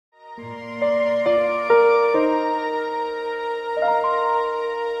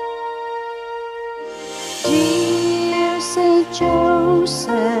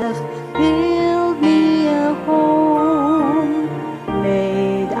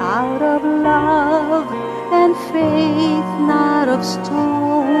love and faith not of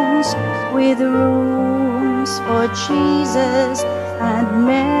stones, with rooms for Jesus and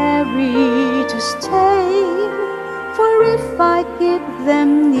Mary to stay. For if I keep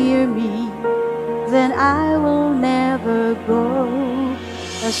them near me, then I will never go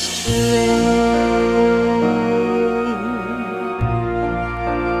astray.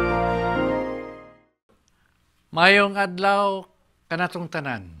 Mayong adlaw kanatong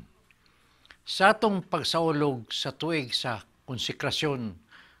tanan. Sa atong pagsaulog sa tuig sa konsekrasyon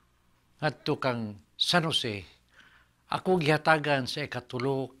ngadto kang San Jose, ako gihatagan sa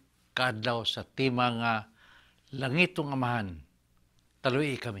ikatulo ka adlaw sa tema nga Langitong Amahan,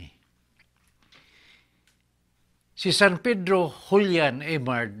 taluy kami. Si San Pedro Julian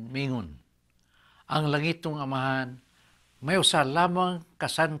Emard mingon, ang Langitong Amahan may usa lamang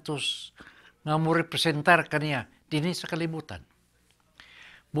ka santos nga mo representar kaniya dinhi sa kalibutan.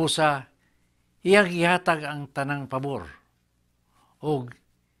 Busa iyang gihatag ang tanang pabor o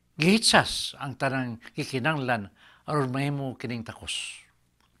gihitsas ang tanang kikinanglan aron mahimo kining takos.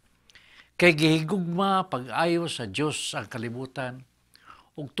 Kay gihigugma pag-ayo sa Dios ang kalibutan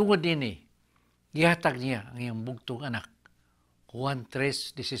ug tungod dinhi gihatag niya ang iyang bugtong anak. Juan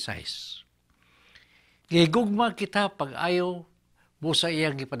 3:16. Gihigugma kita pag-ayo busa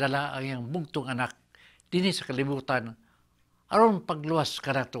iyang gipadala ang iyang bugtong anak dinhi sa kalibutan aron pagluwas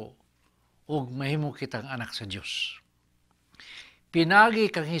kanato ug mahimo kitang anak sa Dios. Pinagi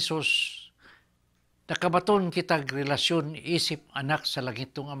kang Hesus, nakabaton kitag relasyon isip anak sa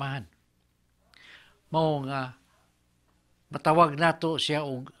Langitong Amahan. Mao nga matawag nato siya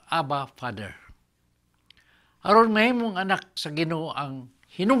og Abba Father. Aron mahimong anak sa Ginoo ang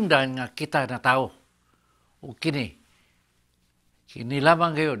hinungdan nga kita na tao. Ug kini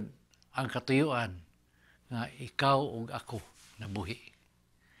lamang gayon ang katuyuan nga ikaw ug ako nabuhi.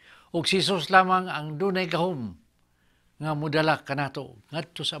 Ug si Jesus lamang ang dunay gahom nga mudala kanato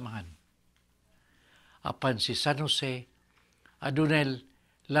ngadto sa amahan. Apan si San Jose adunay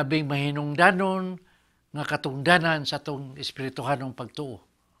labing mahinungdanon nga katungdanan sa atong espirituhanong pagtuo.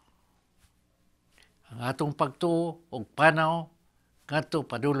 Ang atong pagtuo ug panaw ngadto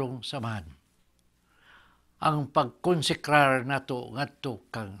padulong sa amahan. Ang pagkonsekrar nato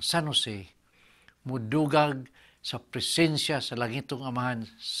ngadto kang San Jose mudugag sa presensya sa Langitong Amahan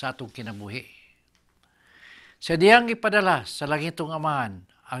sa atong kinabuhi. Sa diyang ipadala sa Langitong Amahan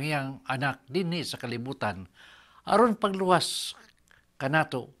ang iyang anak dinhi sa kalibutan aron pagluwas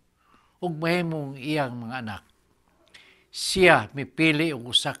kanato ug mahimong iyang mga anak. Siya mipili og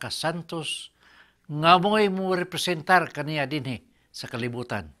usa ka santos nga mo'y mo representar kaniya dinhi sa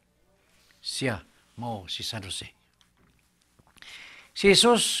kalibutan. Siya mao si San Jose. Si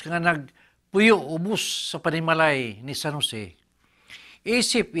Jesus nga nagpuyo ubos sa panimalay ni San Jose,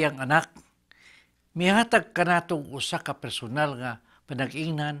 isip iyang anak, mihatag kanatong usa ka personal nga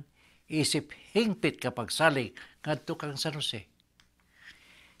panag-ingnan, isip hingpit ka pagsalig ngadto kang San Jose.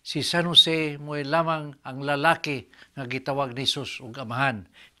 Si San Jose mo'y lamang ang lalaki nga gitawag ni Jesus og amahan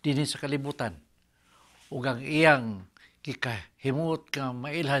dinhi sa kalibutan, ug ang iyang gikahimuot nga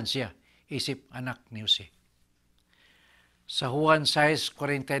mailhan siya isip anak ni Jose. Sa Juan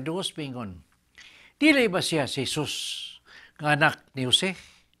 6:42 mingon, dili ba siya si Jesus nga anak ni Jose?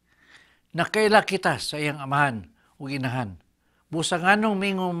 Nakaila kita sa iyang amahan ug inahan. Busa nganong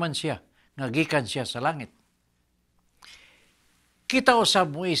mingon man siya nga gikan siya sa langit. Kita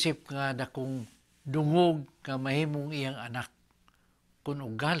usab mo isip nga dakong dungog nga mahimong iyang anak kun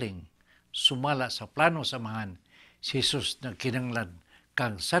galing sumala sa plano sa amahan si Jesus nagkinanglan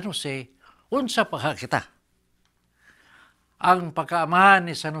kang San Jose unsa pa kita. Ang pagkaamahan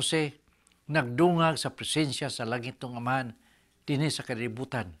ni San Jose nagdungag sa presensya sa Langitong Amahan dinhi sa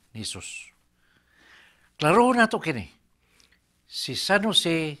kalibutan ni Jesus. Klaro na to kini. Si San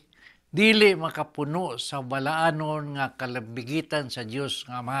Jose dili makapuno sa balaanon nga kalambigitan sa Dios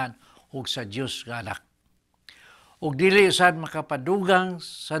nga Amahan ug sa Dios nga Anak. Ug dili usad makapadugang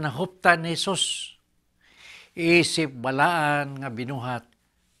sa nahuptan ni Jesus. Isip balaan nga binuhat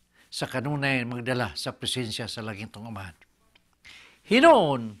sa kanunay magdala sa presensya sa Langitong Amahan.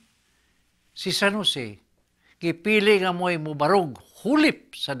 Hinoon, si San Jose, gipili nga mo'y mubarog,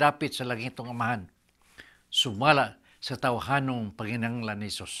 hulip sa dapit sa Langitong Amahan, sumala sa tawhanong panginanglan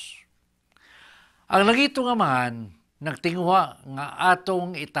ni Jesus. Ang Langitong Amahan, nagtinguha nga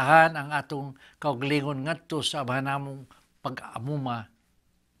atong itahan ang atong kauglingon ngadto sa amahanamong pag-amuma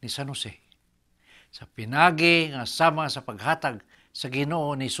ni San Jose. Sa pinagi nga sama sa paghatag sa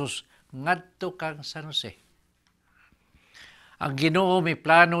Ginoo ni Jesus ngadto kang San Jose. Ang Ginoo may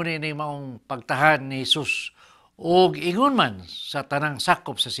plano ni maong pagtahan ni Jesus ug ingon man sa tanang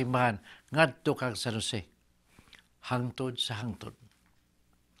sakop sa simbahan ngadto kang San Jose, hangtod sa hangtod.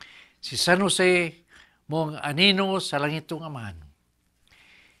 Si San Jose mong anino sa langitong amahan.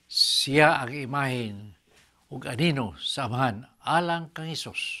 Siya ang imahen ug anino sa amahan alang kang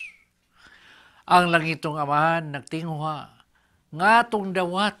Hesus. Ang langitong amahan nagtinguha nga atong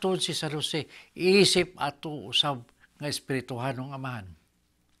dawaton si San Jose, isip ato usab nga espirituhanong amahan.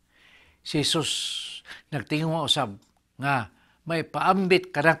 Si Jesus nagtinguha usab nga may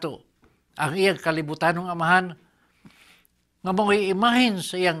paambit kanato ang iyang kalibutanong amahan nga mo'y imahin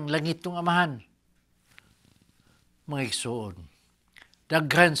sa iyang langitong amahan. Mga igsoon,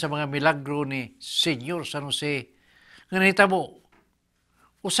 daghan sa mga milagro ni Senyor San Jose nga nahitabo.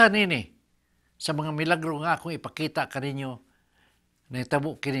 Usa nini sa mga milagro nga akong ipakita kaninyo,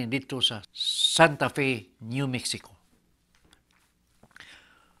 nahitabo kini dito sa Santa Fe, New Mexico.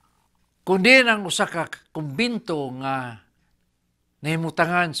 Kundi ang usa ka kumbinto nga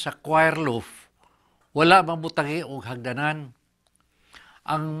nahimutangan sa choir loaf, wala mabutangi og hagdanan.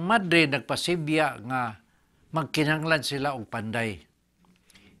 Ang madre nagpasibya nga magkinahanglan sila og panday.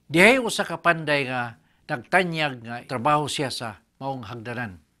 Dihay usa ka panday nga nagtanyag nga trabaho siya sa maong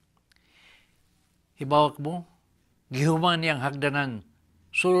hagdanan. Hibawak mo, gihuman niyang hagdanan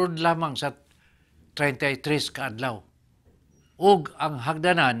sulod lamang sa 33 ka adlaw. Ug ang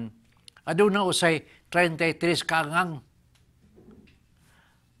hagdanan aduna usay 33 ka angang.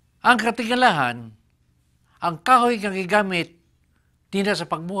 Ang katingalahan, ang kahoy nga gigamit dinha sa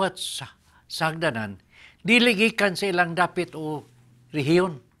pagbuhat sa hagdanan, dili gikan sa ilang dapit o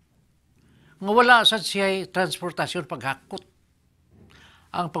rehiyon. Nga wala sad siya transportasyon paghakot.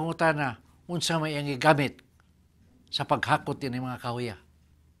 Ang pangutana, unsa may ang gigamit sa paghakot ini mga kahoya.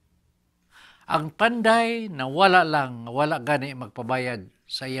 Ang panday na wala gani magpabayad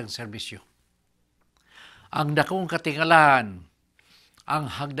sa iyang serbisyo. Ang dakong katingalahan, ang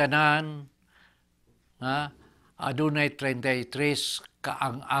hagdanan nga adunay 33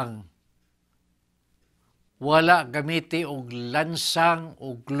 kaang-ang. Wala gamiti og lansang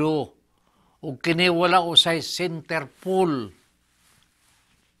og glue ug kini wala usay center pool.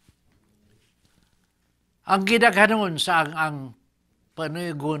 Ang gidaghanon sa ang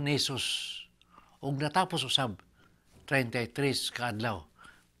panuigon ni Jesus ug natapos usab 33 ka adlaw,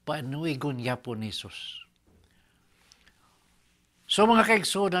 panuigon gyapon ni Jesus. So mga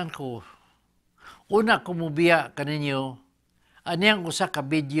kaigsunan ko, una kumubiya kaninyo aniyang usa ka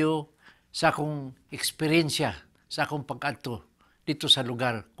video sa akong eksperyensya sa akong pag-adto dito sa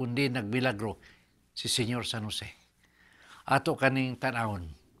lugar kundi nagmilagro si Senyor San Jose. Ato kaning tan-awon.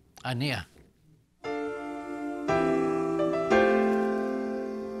 Ania.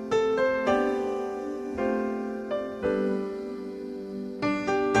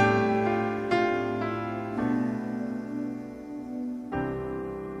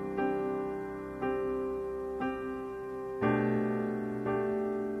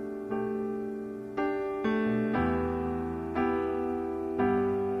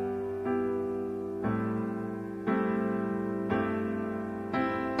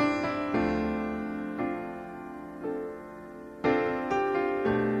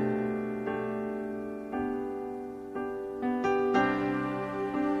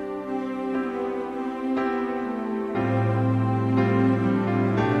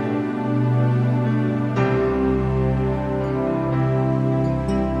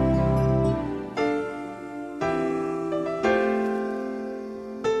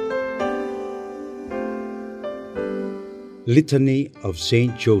 Litany of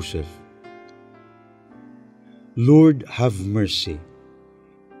Saint Joseph. Lord, have mercy.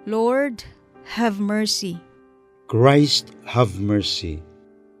 Lord, have mercy. Christ, have mercy.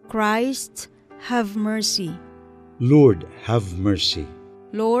 Christ, have mercy. Lord, have mercy.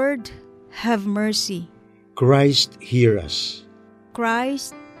 Lord, have mercy. Christ, hear us.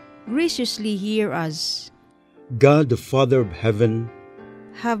 Christ, graciously hear us. God, the Father of heaven,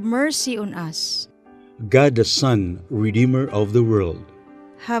 Have mercy on us. God, the Son, Redeemer of the world,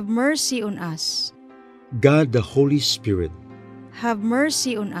 Have mercy on us. God, the Holy Spirit, Have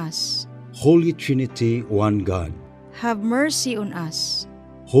mercy on us. Holy Trinity, one God, Have mercy on us.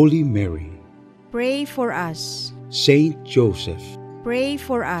 Holy Mary, Pray for us. Saint Joseph, Pray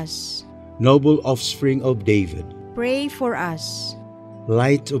for us. noble offspring of David, Pray for us.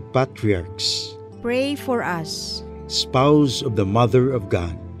 light of patriarchs, Pray for us. spouse of the Mother of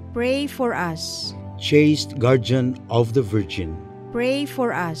God, Pray for us. chaste guardian of the Virgin, Pray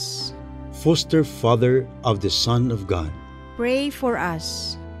for us. foster father of the Son of God, Pray for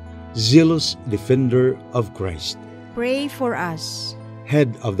us. zealous defender of Christ, Pray for us.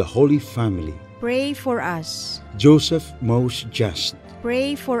 head of the Holy Family, Pray for us. Joseph most just,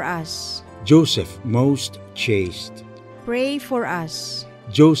 Pray for us. Joseph most chaste, Pray for us.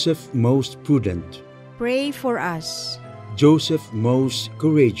 Joseph most prudent, Pray for us. Joseph most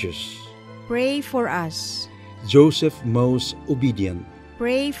courageous, Pray for us. Joseph most obedient,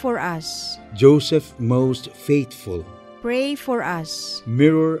 Pray for us. Joseph most faithful, Pray for us.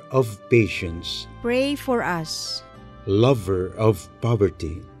 mirror of patience, Pray for us. lover of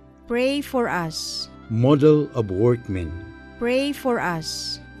poverty, Pray for us. model of workmen, Pray for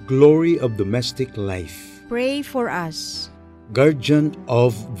us. glory of domestic life, Pray for us. guardian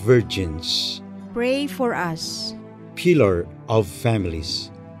of virgins, Pray for us. pillar of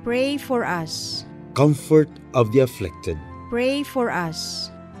families, Pray for us. comfort of the afflicted, Pray for us.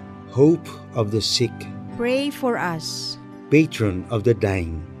 hope of the sick, Pray for us. patron of the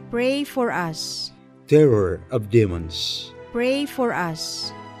dying, Pray for us. terror of demons, Pray for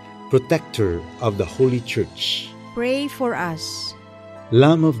us. protector of the Holy Church, Pray for us.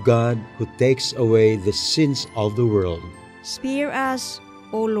 Lamb of God who takes away the sins of the world, Spare us,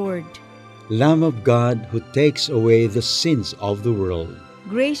 O Lord. Lamb of God who takes away the sins of the world,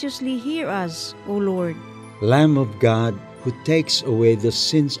 Graciously hear us, O Lord. Lamb of God who takes away the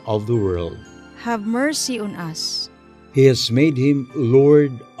sins of the world. Have mercy on us, He has made him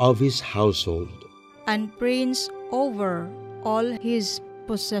Lord of his household. and Prince over all his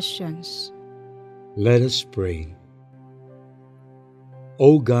possessions. Let us pray.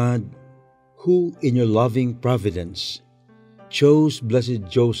 O God, who in your loving providence chose blessed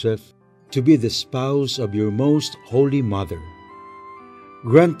Joseph to be the spouse of your most holy mother,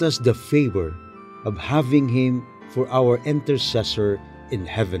 grant us the favor of having him for our intercessor in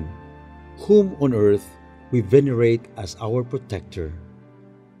heaven, whom on earth we venerate as our protector.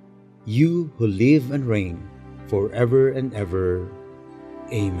 You who live and reign forever and ever.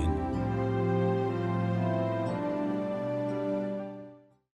 Amen.